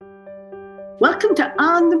Welcome to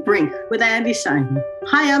On the Brink with Andy Simon.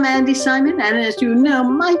 Hi, I'm Andy Simon, and as you know,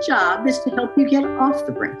 my job is to help you get off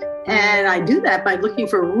the brink. And I do that by looking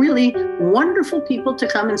for really wonderful people to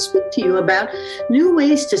come and speak to you about new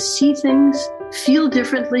ways to see things, feel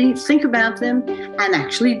differently, think about them, and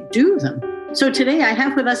actually do them. So today I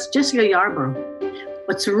have with us Jessica Yarbrough.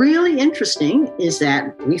 What's really interesting is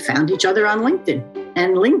that we found each other on LinkedIn.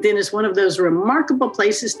 And LinkedIn is one of those remarkable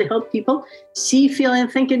places to help people see, feel,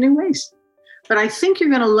 and think in new ways. But I think you're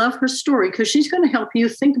going to love her story because she's going to help you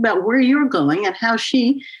think about where you're going and how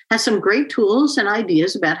she has some great tools and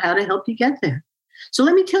ideas about how to help you get there. So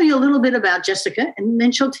let me tell you a little bit about Jessica, and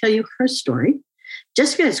then she'll tell you her story.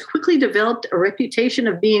 Jessica has quickly developed a reputation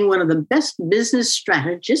of being one of the best business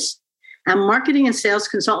strategists and marketing and sales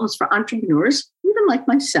consultants for entrepreneurs, even like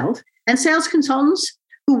myself, and sales consultants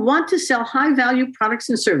who want to sell high-value products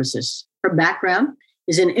and services. Her background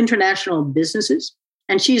is in international businesses,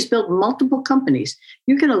 and she's built multiple companies.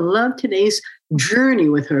 You're going to love today's journey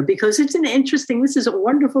with her because this is a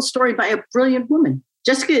wonderful story by a brilliant woman.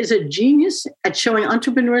 Jessica is a genius at showing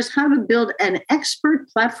entrepreneurs how to build an expert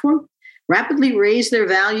platform, rapidly raise their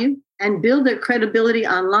value, and build their credibility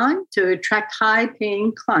online to attract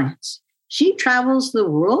high-paying clients. She travels the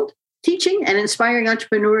world teaching and inspiring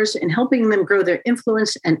entrepreneurs and helping them grow their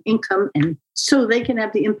influence and income and so they can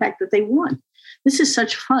have the impact that they want. This is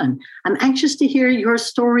such fun. I'm anxious to hear your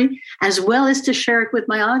story as well as to share it with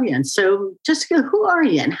my audience. So, Jessica, who are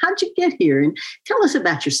you and how'd you get here? And tell us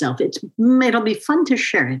about yourself. It'll be fun to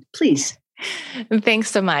share it. Please. Thanks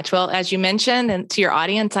so much. Well, as you mentioned, and to your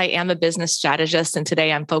audience, I am a business strategist, and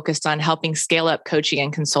today I'm focused on helping scale up coaching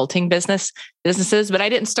and consulting businesses. But I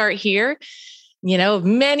didn't start here.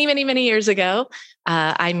 Many years ago,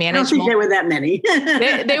 I managed. I don't think there were that many.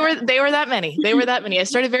 they were that many. They were that many. I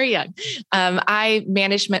started very young. I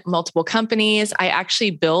managed multiple companies. I actually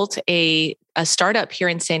built a startup here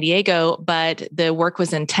in San Diego, but the work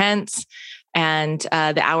was intense and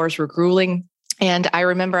the hours were grueling. And I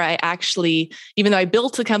remember even though I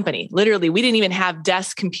built a company, literally, we didn't even have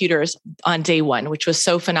desk computers on day one, which was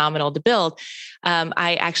so phenomenal to build.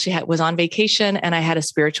 I actually was on vacation and I had a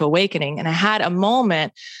spiritual awakening. And I had a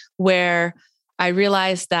moment where I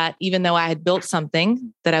realized that even though I had built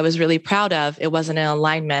something that I was really proud of, it wasn't in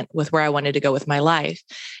alignment with where I wanted to go with my life.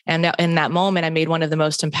 And in that moment, I made one of the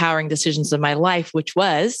most empowering decisions of my life, which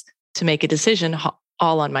was to make a decision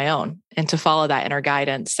all on my own and to follow that inner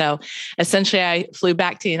guidance. So essentially, I flew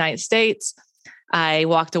back to the United States. I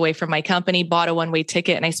walked away from my company, bought a one-way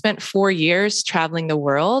ticket, and I spent 4 years traveling the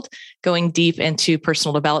world, going deep into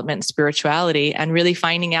personal development and spirituality and really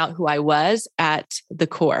finding out who I was at the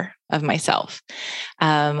core of myself.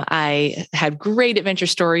 I had great adventure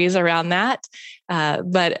stories around that.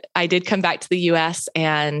 But I did come back to the US,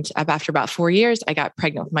 and after about 4 years, I got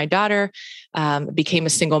pregnant with my daughter, became a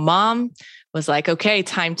single mom, was like, okay,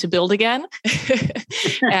 time to build again.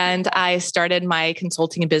 And I started my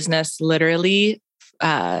consulting business literally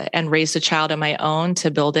and raised a child on my own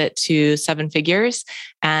to build it to 7 figures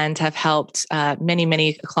and have helped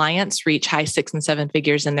many clients reach high 6 and 7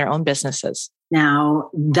 figures in their own businesses. Now,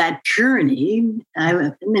 that journey,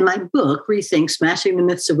 in my book, Rethink, Smashing the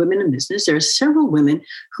Myths of Women in Business, there are several women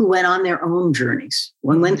who went on their own journeys.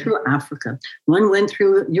 One went through Africa. One went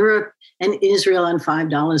through Europe and Israel on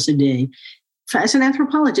 $5 a day. As an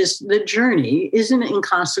anthropologist, the journey isn't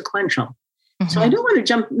inconsequential. Mm-hmm. So I don't want to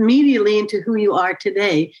jump immediately into who you are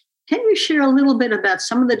today. Can you share a little bit about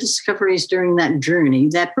some of the discoveries during that journey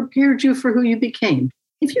that prepared you for who you became?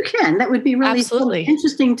 If you can, that would be really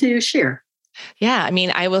interesting to share. Yeah. I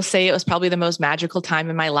mean, I will say it was probably the most magical time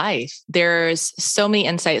in my life. There's so many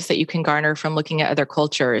insights that you can garner from looking at other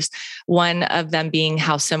cultures. One of them being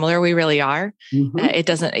how similar we really are. Mm-hmm.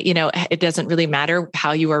 It doesn't really matter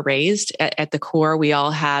how you were raised. At the core, we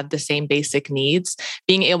all have the same basic needs.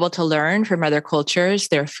 Being able to learn from other cultures,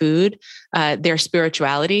 their food, their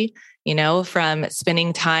spirituality, from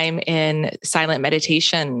spending time in silent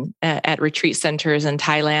meditation at retreat centers in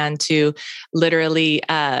Thailand to literally,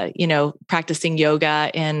 practicing yoga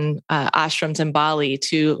in ashrams in Bali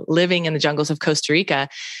to living in the jungles of Costa Rica.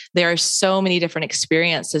 There are so many different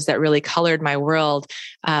experiences that really colored my world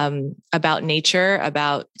about nature,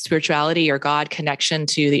 about spirituality or God connection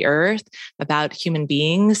to the earth, about human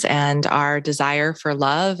beings and our desire for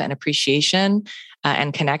love and appreciation.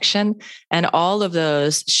 And connection. And all of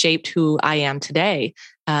those shaped who I am today.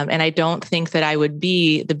 And I don't think that I would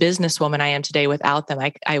be the businesswoman I am today without them.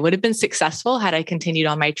 I would have been successful had I continued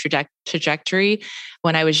on my trajectory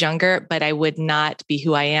when I was younger, but I would not be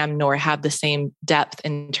who I am, nor have the same depth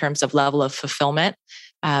in terms of level of fulfillment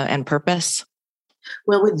and purpose.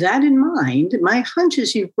 Well, with that in mind, my hunch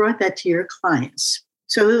is you've brought that to your clients.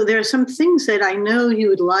 So there are some things that I know you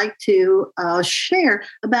would like to share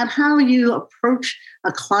about how you approach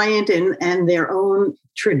a client and their own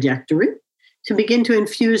trajectory to begin to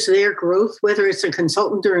infuse their growth, whether it's a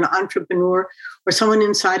consultant or an entrepreneur or someone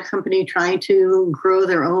inside a company trying to grow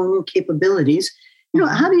their own capabilities.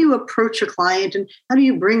 How do you approach a client and how do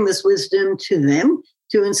you bring this wisdom to them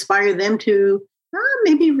to inspire them to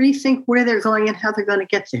maybe rethink where they're going and how they're going to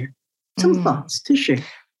get there? Some thoughts to share.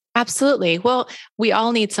 Absolutely. Well, we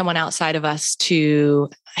all need someone outside of us to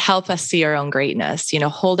help us see our own greatness,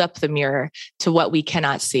 hold up the mirror to what we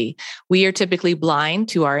cannot see. We are typically blind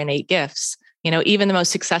to our innate gifts. Even the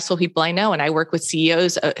most successful people I know, and I work with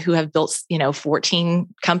CEOs who have built,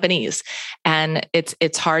 14 companies, and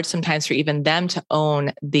it's hard sometimes for even them to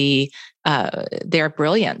own their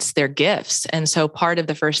brilliance, their gifts. And so part of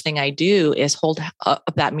the first thing I do is hold up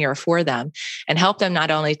that mirror for them and help them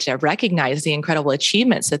not only to recognize the incredible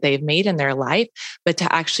achievements that they've made in their life, but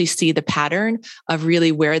to actually see the pattern of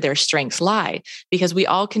really where their strengths lie, because we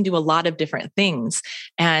all can do a lot of different things.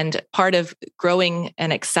 And part of growing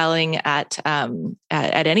and excelling at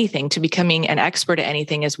anything, to becoming an expert at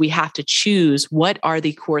anything, is we have to choose what are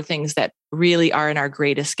the core things that really are in our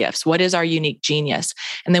greatest gifts. What is our unique genius?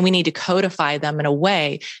 And then we need to codify them in a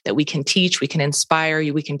way that we can teach, we can inspire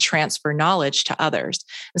you, we can transfer knowledge to others.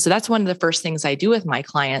 And so that's one of the first things I do with my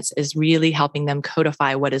clients, is really helping them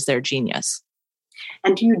codify what is their genius.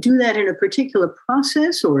 And do you do that in a particular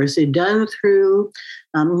process, or is it done through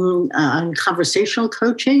conversational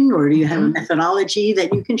coaching, or do you have a methodology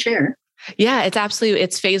that you can share? Yeah,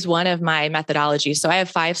 it's phase one of my methodology. So I have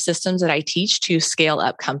 5 systems that I teach to scale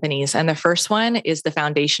up companies. And the first one is the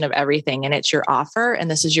foundation of everything. And it's your offer.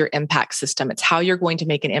 And this is your impact system. It's how you're going to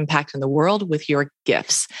make an impact in the world with your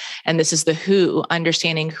gifts. And this is the who,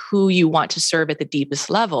 understanding who you want to serve at the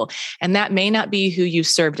deepest level. And that may not be who you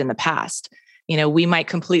served in the past. We might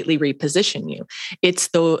completely reposition you. It's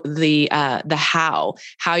the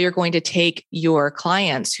how you're going to take your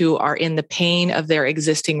clients who are in the pain of their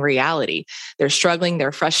existing reality. They're struggling,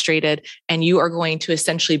 they're frustrated, and you are going to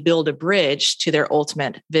essentially build a bridge to their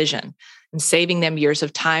ultimate vision and saving them years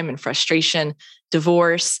of time and frustration,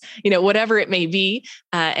 divorce, whatever it may be,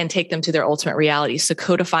 and take them to their ultimate reality. So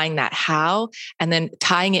codifying that how, and then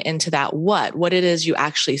tying it into that what it is you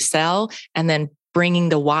actually sell, and then bringing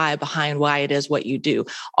the why behind why it is what you do.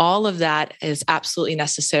 All of that is absolutely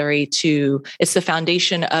necessary it's the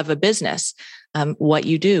foundation of a business. What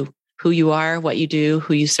you do, who you are, what you do,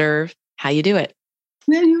 who you serve, how you do it.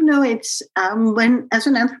 Well, it's when, as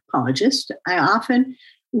an anthropologist, I often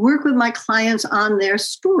work with my clients on their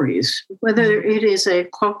stories, whether it is a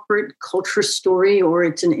corporate culture story or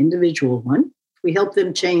it's an individual one. We help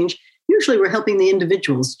them change. Usually we're helping the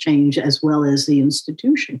individuals change as well as the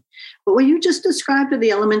institution. But what you just described are the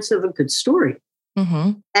elements of a good story.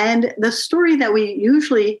 Mm-hmm. And the story that we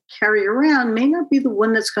usually carry around may not be the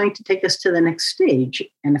one that's going to take us to the next stage.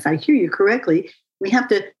 And if I hear you correctly, we have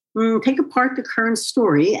to take apart the current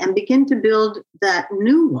story and begin to build that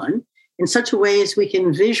new one in such a way as we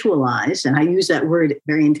can visualize. And I use that word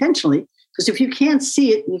very intentionally, because if you can't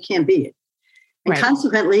see it, you can't be it. And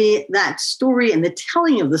consequently, that story and the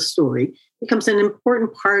telling of the story becomes an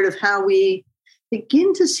important part of how we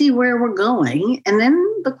begin to see where we're going. And then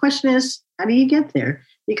the question is, how do you get there?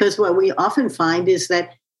 Because what we often find is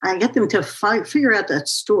that I get them to figure out that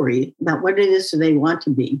story about what it is they want to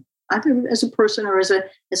be, either as a person or as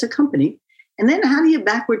a company. And then how do you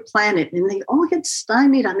backward plan it? And they all get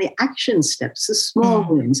stymied on the action steps, the small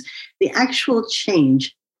wins, the actual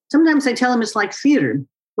change. Sometimes I tell them it's like theater.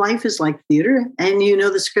 Life is like theater, and you know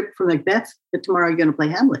the script from Macbeth, but tomorrow you're going to play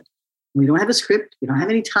Hamlet. We don't have a script. We don't have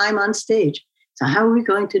any time on stage. So how are we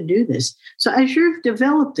going to do this? So as you've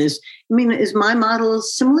developed this, is my model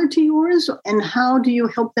similar to yours? And how do you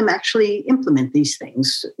help them actually implement these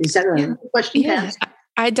things? Is that a question? Yeah,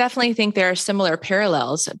 I definitely think there are similar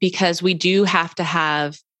parallels, because we do have to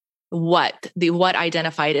have what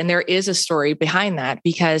identified. And there is a story behind that,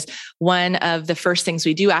 because one of the first things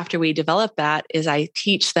we do after we develop that is I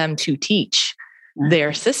teach them to teach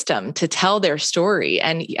their system, to tell their story.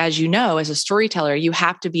 And as you know, as a storyteller, you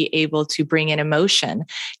have to be able to bring in emotion.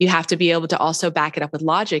 You have to be able to also back it up with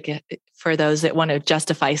logic for those that want to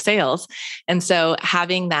justify sales. And so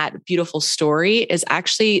having that beautiful story is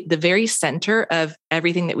actually the very center of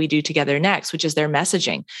everything that we do together next, which is their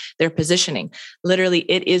messaging, their positioning. Literally,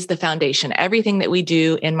 it is the foundation. Everything that we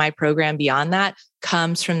do in my program beyond that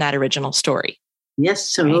comes from that original story.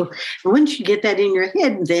 Yes. So once you get that in your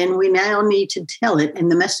head, then we now need to tell it,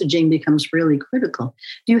 and the messaging becomes really critical.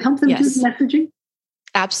 Do you help them do the messaging?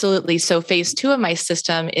 Absolutely. So phase 2 of my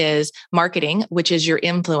system is marketing, which is your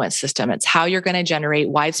influence system. It's how you're going to generate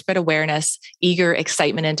widespread awareness, eager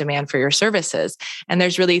excitement, and demand for your services. And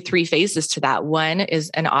there's really 3 phases to that. One is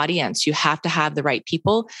an audience. You have to have the right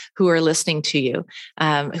people who are listening to you,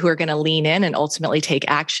 who are going to lean in and ultimately take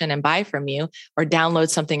action and buy from you or download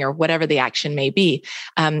something or whatever the action may be.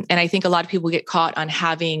 And I think a lot of people get caught on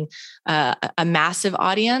having a massive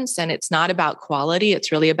audience, and it's not about quality.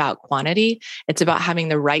 It's really about quantity. It's about having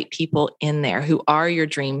the right people in there who are your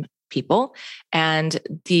dream people. And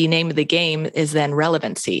the name of the game is then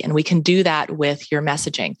relevancy. And we can do that with your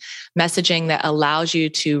messaging that allows you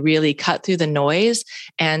to really cut through the noise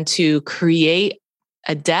and to create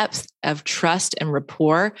a depth of trust and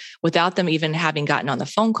rapport without them even having gotten on the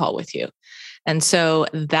phone call with you. And so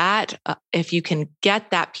that, if you can get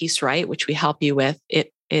that piece right, which we help you with,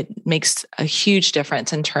 it makes a huge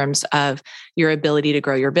difference in terms of your ability to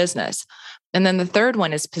grow your business. And then the third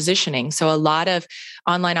one is positioning. So a lot of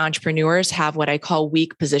online entrepreneurs have what I call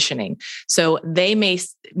weak positioning. So they may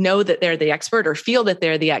know that they're the expert or feel that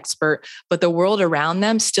they're the expert, but the world around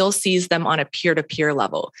them still sees them on a peer-to-peer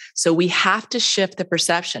level. So we have to shift the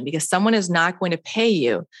perception, because someone is not going to pay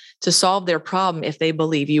you to solve their problem if they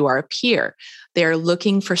believe you are a peer. They're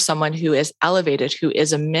looking for someone who is elevated, who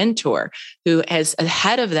is a mentor, who is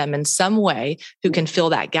ahead of them in some way, who can fill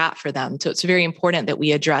that gap for them. So it's very important that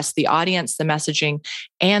we address the audience, the messaging,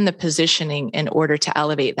 and the positioning in order to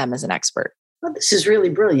elevate them as an expert. Well, this is really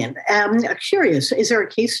brilliant. I'm curious, is there a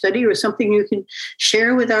case study or something you can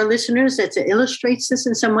share with our listeners that illustrates this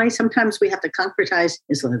in some way? Sometimes we have to concretize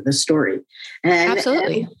the story. And,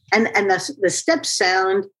 absolutely. And the steps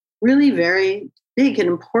sound really very big and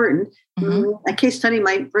important. Mm-hmm. A case study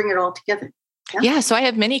might bring it all together. Yeah. So I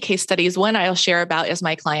have many case studies. One I'll share about is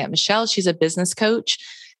my client, Michelle. She's a business coach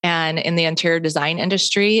and in the interior design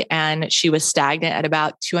industry. And she was stagnant at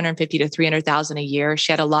about $250,000 to $300,000 a year.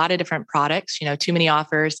 She had a lot of different products, too many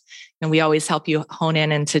offers. And we always help you hone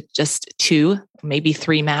in into just 2, maybe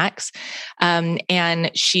 3 max.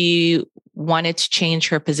 And she wanted to change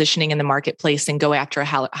her positioning in the marketplace and go after a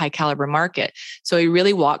high caliber market. So I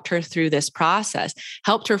really walked her through this process,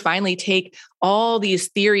 helped her finally take all these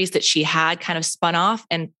theories that she had kind of spun off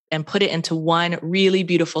and put it into one really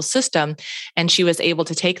beautiful system. And she was able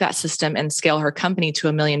to take that system and scale her company to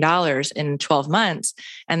 $1 million in 12 months.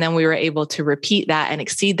 And then we were able to repeat that and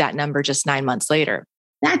exceed that number just 9 months later.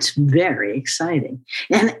 That's very exciting.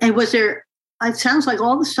 And was there, it sounds like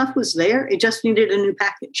all the stuff was there. It just needed a new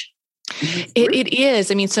package. It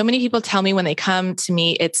is. I mean, so many people tell me when they come to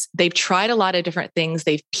me, they've tried a lot of different things.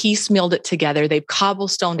 They've piecemealed it together. They've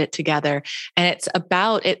cobblestoned it together. And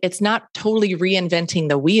it's not totally reinventing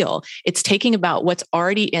the wheel. It's taking about what's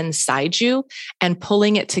already inside you and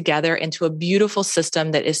pulling it together into a beautiful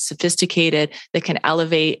system that is sophisticated, that can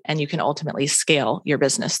elevate, and you can ultimately scale your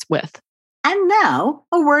business with. And now,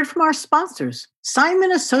 a word from our sponsors,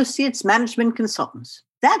 Simon Associates Management Consultants.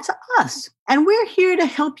 That's us. And we're here to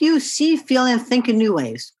help you see, feel, and think in new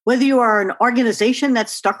ways. Whether you are an organization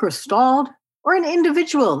that's stuck or stalled, or an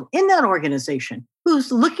individual in that organization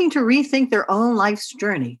who's looking to rethink their own life's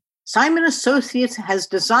journey, Simon Associates has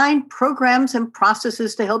designed programs and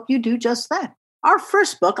processes to help you do just that. Our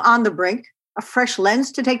first book, On the Brink, A Fresh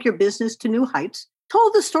Lens to Take Your Business to New Heights,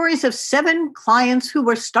 told the stories of 7 clients who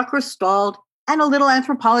were stuck or stalled, and a little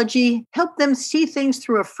anthropology helped them see things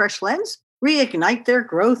through a fresh lens, reignite their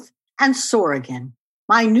growth, and soar again.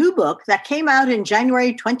 My new book that came out in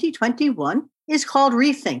January 2021 is called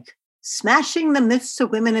Rethink, Smashing the Myths of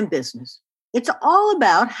Women in Business. It's all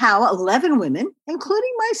about how 11 women,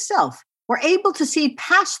 including myself, were able to see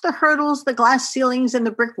past the hurdles, the glass ceilings, and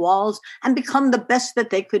the brick walls and become the best that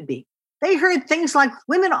they could be. They heard things like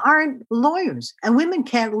women aren't lawyers and women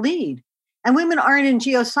can't lead and women aren't in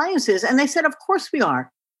geosciences. And they said, of course we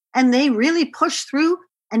are. And they really pushed through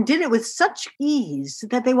and did it with such ease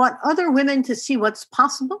that they want other women to see what's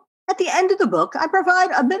possible. At the end of the book, I provide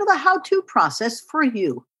a bit of a how-to process for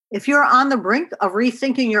you. If you're on the brink of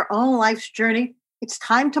rethinking your own life's journey, it's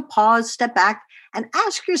time to pause, step back, and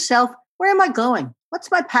ask yourself, where am I going?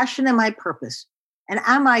 What's my passion and my purpose? And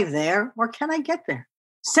am I there, or can I get there?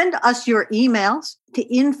 Send us your emails to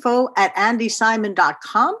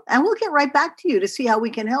info@andysimon.com, and we'll get right back to you to see how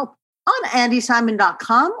we can help. On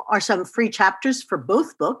andysimon.com are some free chapters for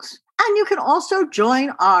both books, and you can also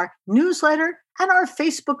join our newsletter and our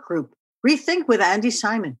Facebook group, Rethink with Andy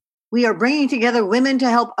Simon. We are bringing together women to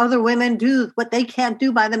help other women do what they can't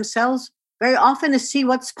do by themselves, very often to see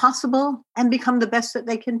what's possible and become the best that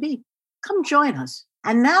they can be. Come join us.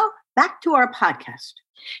 And now, back to our podcast.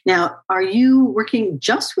 Now, are you working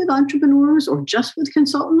just with entrepreneurs or just with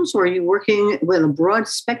consultants, or are you working with a broad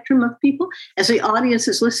spectrum of people? As the audience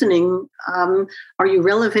is listening, are you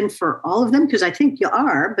relevant for all of them? Because I think you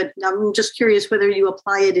are, but I'm just curious whether you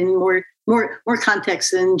apply it in more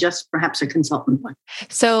context than just perhaps a consultant one.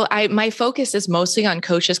 So my focus is mostly on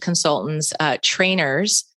coaches, consultants,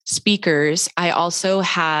 trainers, speakers. I also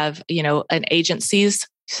have, an agencies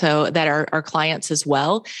so that are our clients as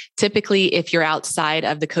well. Typically, if you're outside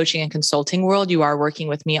of the coaching and consulting world, you are working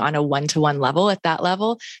with me on a one-to-one level at that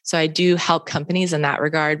level. So I do help companies in that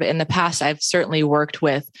regard. But in the past, I've certainly worked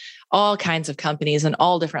with all kinds of companies and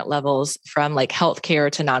all different levels, from like healthcare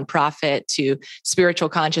to nonprofit to spiritual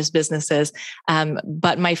conscious businesses.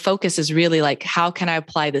 But my focus is really like, how can I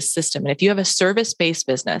apply this system? And if you have a service-based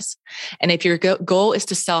business, and if your goal is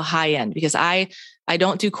to sell high end, because I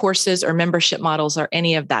don't do courses or membership models or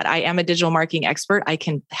any of that. I am a digital marketing expert. I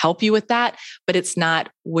can help you with that, but it's not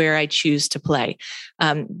where I choose to play.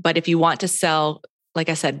 But if you want to sell, like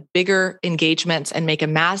I said, bigger engagements and make a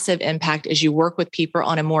massive impact as you work with people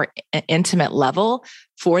on a more intimate level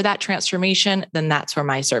for that transformation, then that's where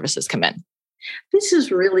my services come in. This is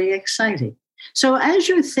really exciting. So as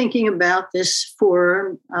you're thinking about this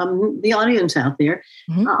for the audience out there,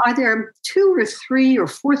 are there 2 or 3 or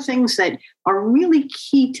 4 things that are really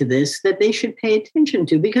key to this that they should pay attention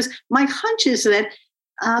to? Because my hunch is that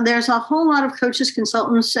there's a whole lot of coaches,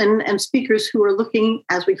 consultants, and speakers who are looking,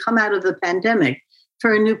 as we come out of the pandemic,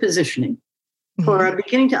 for a new positioning, for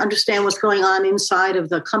beginning to understand what's going on inside of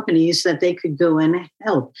the companies that they could go and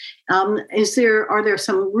help. Are there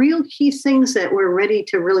some real key things that we're ready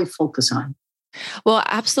to really focus on? Well,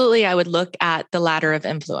 absolutely. I would look at the ladder of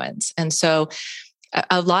influence. And so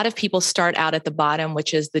a lot of people start out at the bottom,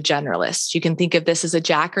 which is the generalist. You can think of this as a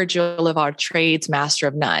jack or Jill of all trades, master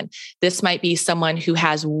of none. This might be someone who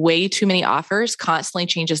has way too many offers, constantly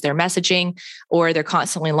changes their messaging, or they're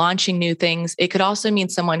constantly launching new things. It could also mean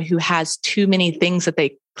someone who has too many things that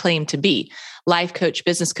they claim to be: life coach,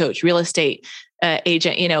 business coach, real estate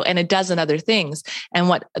agent, and a dozen other things. And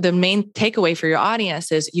what the main takeaway for your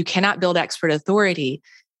audience is, you cannot build expert authority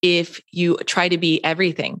if you try to be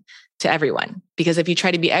everything to everyone. Because if you try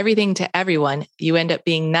to be everything to everyone, you end up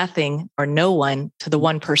being nothing or no one to the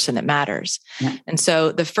one person that matters. Yeah. And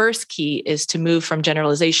so the first key is to move from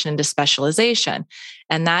generalization into specialization.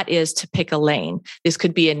 And that is to pick a lane. This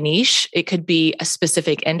could be a niche. It could be a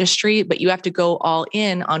specific industry, but you have to go all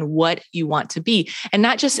in on what you want to be. And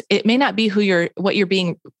not just, it may not be what you're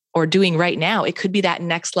being or doing right now. It could be that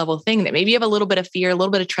next level thing that maybe you have a little bit of fear, a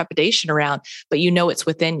little bit of trepidation around, but it's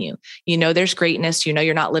within you. There's greatness,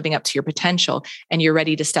 you're not living up to your potential, and you're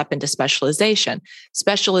ready to step into specialization.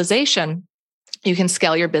 Specialization, you can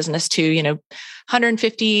scale your business to,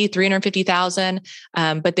 150, 350,000.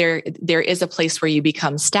 But there is a place where you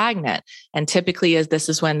become stagnant. And typically this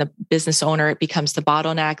is when the business owner becomes the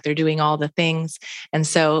bottleneck. They're doing all the things. And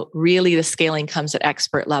so really the scaling comes at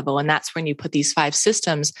expert level. And that's when you put these 5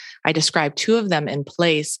 systems, I described 2 of them in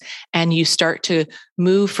place, and you start to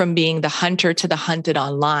move from being the hunter to the hunted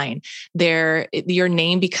online. Your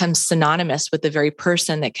name becomes synonymous with the very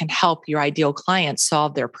person that can help your ideal client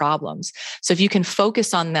solve their problems. So if you can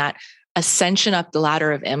focus on that ascension up the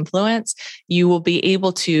ladder of influence, you will be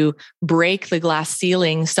able to break the glass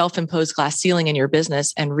ceiling, self-imposed glass ceiling in your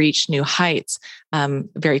business, and reach new heights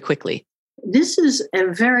very quickly. This is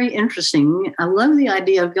very interesting. I love the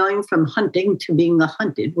idea of going from hunting to being the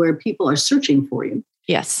hunted, where people are searching for you.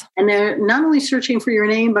 Yes. And they're not only searching for your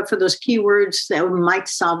name, but for those keywords that might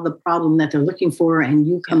solve the problem that they're looking for. And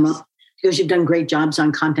you come up because you've done great jobs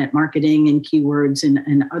on content marketing and keywords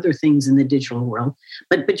and other things in the digital world.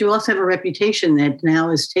 But you also have a reputation that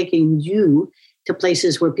now is taking you to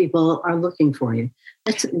places where people are looking for you.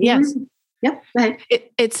 Yes. Yep. Go ahead.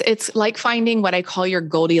 It's like finding what I call your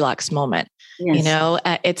Goldilocks moment. Yes.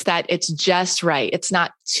 It's just right. It's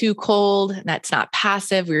not too cold. That's not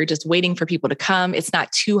passive. We're just waiting for people to come. It's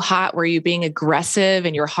not too hot where you're being aggressive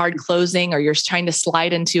and you're hard closing, or you're trying to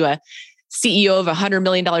slide into a CEO of $100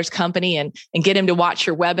 million company and get him to watch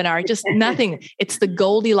your webinar. Just nothing. It's the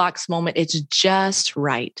Goldilocks moment. It's just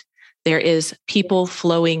right. There is people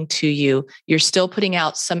flowing to you. You're still putting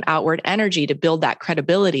out some outward energy to build that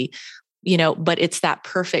credibility, but it's that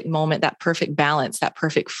perfect moment, that perfect balance, that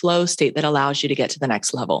perfect flow state that allows you to get to the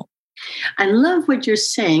next level. I love what you're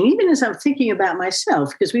saying, even as I'm thinking about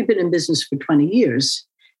myself, because we've been in business for 20 years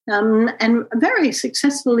and very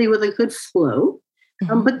successfully with a good flow.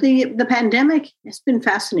 But the pandemic has been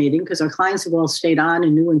fascinating because our clients have all stayed on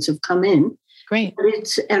and new ones have come in. Great. But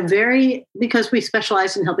it's because we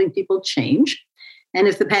specialize in helping people change. And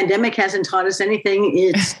if the pandemic hasn't taught us anything,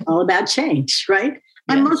 it's all about change, right?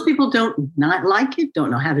 And most people don't not like it,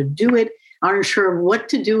 don't know how to do it, aren't sure what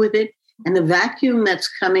to do with it. And the vacuum that's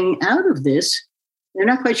coming out of this, they're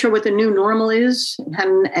not quite sure what the new normal is.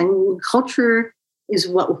 And culture is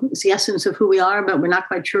what is the essence of who we are, but we're not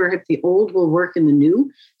quite sure if the old will work in the new.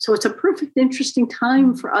 So it's a perfect, interesting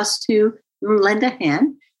time for us to lend a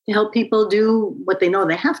hand to help people do what they know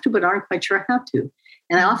they have to, but aren't quite sure how to.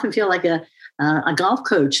 And I often feel like a golf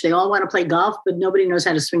coach. They all want to play golf, but nobody knows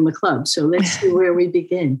how to swing the club. So let's see where we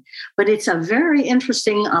begin. But it's a very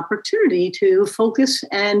interesting opportunity to focus.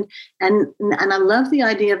 And I love the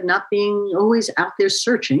idea of not being always out there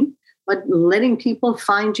searching, but letting people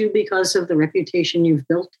find you because of the reputation you've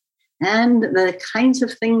built and the kinds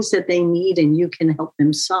of things that they need and you can help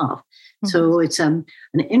them solve. Mm-hmm. So it's an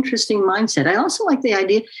interesting mindset. I also like the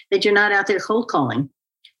idea that you're not out there cold calling.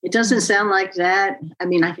 It doesn't sound like that. I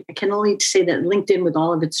mean, I can only say that LinkedIn, with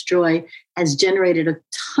all of its joy, has generated a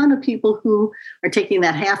ton of people who are taking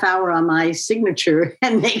that half hour on my signature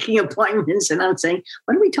and making appointments. And I'm saying,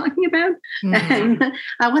 what are we talking about? Mm-hmm. And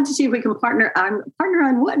I want to see if we can partner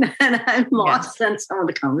on what? And I'm lost in some of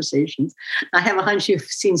the conversations. I have a hunch you've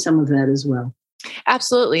seen some of that as well.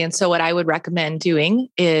 Absolutely. And so what I would recommend doing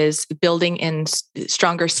is building in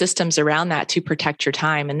stronger systems around that to protect your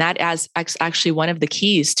time. And that is actually one of the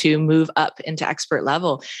keys to move up into expert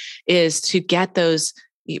level, is to get those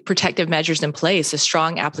protective measures in place, a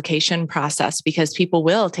strong application process, because people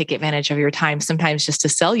will take advantage of your time sometimes just to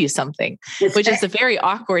sell you something, which is a very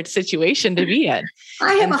awkward situation to be in.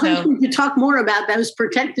 I have a hunch to talk more about those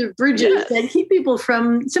protective bridges that keep people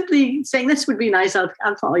from simply saying, this would be nice, I'll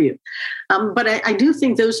call you. But I do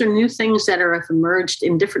think those are new things that have emerged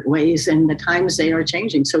in different ways, and the times they are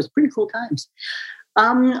changing. So it's pretty cool times.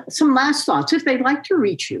 Some last thoughts. If they'd like to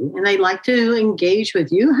reach you and they'd like to engage with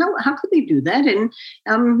you, how could they do that? And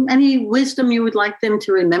any wisdom you would like them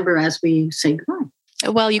to remember as we say goodbye?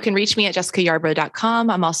 Well, you can reach me at jessicayarbrough.com.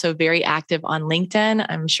 I'm also very active on LinkedIn.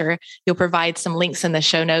 I'm sure you'll provide some links in the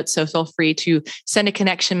show notes. So feel free to send a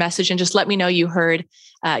connection message and just let me know you heard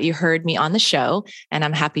me on the show, and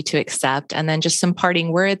I'm happy to accept. And then just some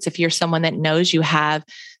parting words. If you're someone that knows you have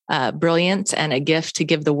brilliance and a gift to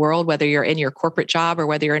give the world, whether you're in your corporate job or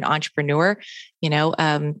whether you're an entrepreneur,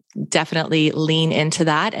 definitely lean into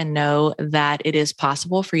that and know that it is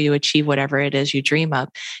possible for you to achieve whatever it is you dream of.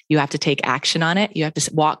 You have to take action on it. You have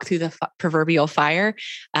to walk through the proverbial fire.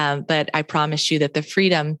 But I promise you that the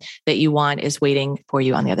freedom that you want is waiting for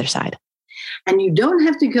you on the other side. And you don't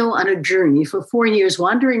have to go on a journey for 4 years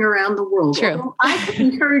wandering around the world. True. I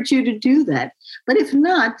encourage you to do that. But if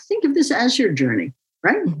not, think of this as your journey.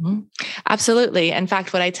 Right? Mm-hmm. Absolutely. In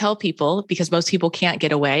fact, what I tell people, because most people can't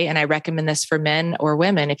get away, and I recommend this for men or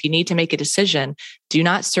women, if you need to make a decision, do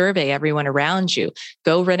not survey everyone around you.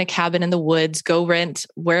 Go rent a cabin in the woods, go rent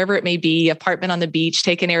wherever it may be, apartment on the beach,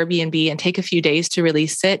 take an Airbnb, and take a few days to really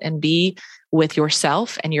sit and be with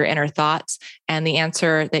yourself and your inner thoughts. And the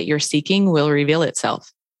answer that you're seeking will reveal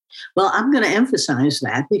itself. Well, I'm going to emphasize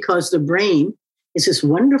that because the brain is this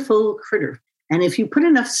wonderful critter. And if you put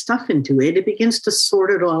enough stuff into it, it begins to sort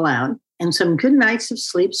it all out. And some good nights of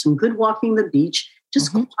sleep, some good walking the beach,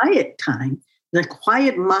 just quiet time. The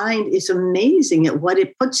quiet mind is amazing at what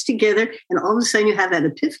it puts together. And all of a sudden you have that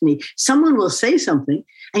epiphany. Someone will say something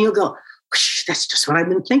and you'll go, that's just what I've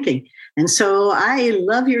been thinking. And so I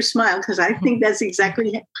love your smile because I think that's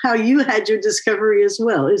exactly how you had your discovery as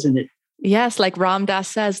well, isn't it? Yes. Like Ram Dass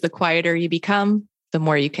says, the quieter you become, the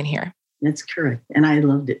more you can hear. That's correct. And I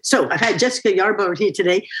loved it. So I've had Jessica Yarbrough here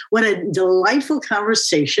today. What a delightful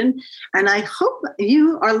conversation. And I hope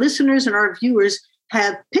you, our listeners and our viewers,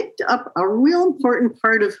 have picked up a real important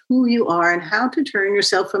part of who you are and how to turn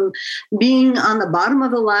yourself from being on the bottom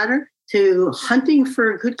of the ladder to hunting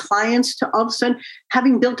for good clients to all of a sudden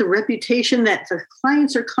having built a reputation that the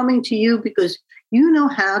clients are coming to you because you know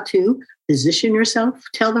how to position yourself,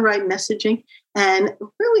 tell the right messaging, and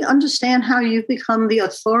really understand how you become the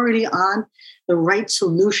authority on the right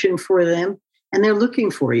solution for them. And they're looking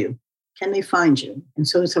for you. Can they find you? And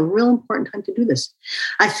so it's a real important time to do this.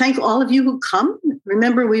 I thank all of you who come.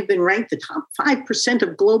 Remember, we've been ranked the top 5%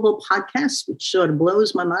 of global podcasts, which sort of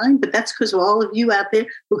blows my mind, but that's because of all of you out there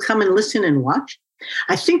who come and listen and watch.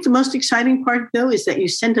 I think the most exciting part, though, is that you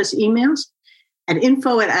send us emails at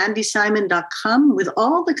info@andysimon.com with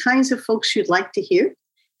all the kinds of folks you'd like to hear.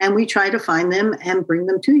 And we try to find them and bring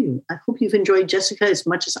them to you. I hope you've enjoyed Jessica as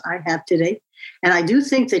much as I have today. And I do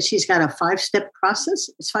think that she's got a 5-step process.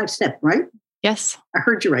 It's 5-step, right? Yes. I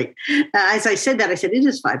heard you right. As I said that, I said it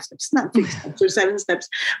is 5 steps, not 6 steps or 7 steps.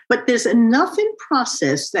 But there's enough in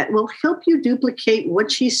process that will help you duplicate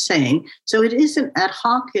what she's saying. So it isn't ad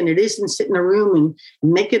hoc and it isn't sit in a room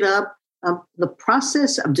and make it up. the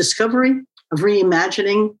process of discovery, of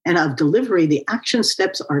reimagining, and of delivery, the action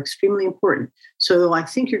steps are extremely important. So I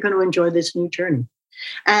think you're going to enjoy this new journey.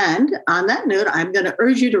 And on that note, I'm going to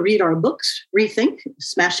urge you to read our books, Rethink,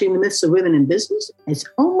 Smashing the Myths of Women in Business. It's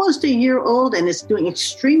almost a year old and it's doing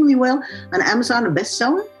extremely well on Amazon, a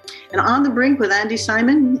bestseller. And On the Brink with Andy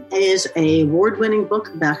Simon is an award-winning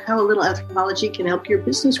book about how a little anthropology can help your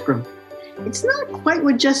business grow. It's not quite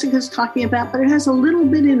what Jessica's talking about, but it has a little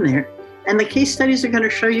bit in there. And the case studies are going to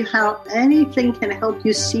show you how anything can help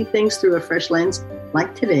you see things through a fresh lens,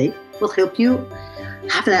 like today, will help you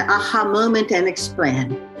have that aha moment and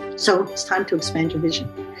expand. So it's time to expand your vision.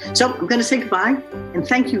 So I'm going to say goodbye and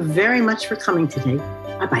thank you very much for coming today.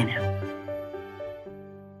 Bye-bye now.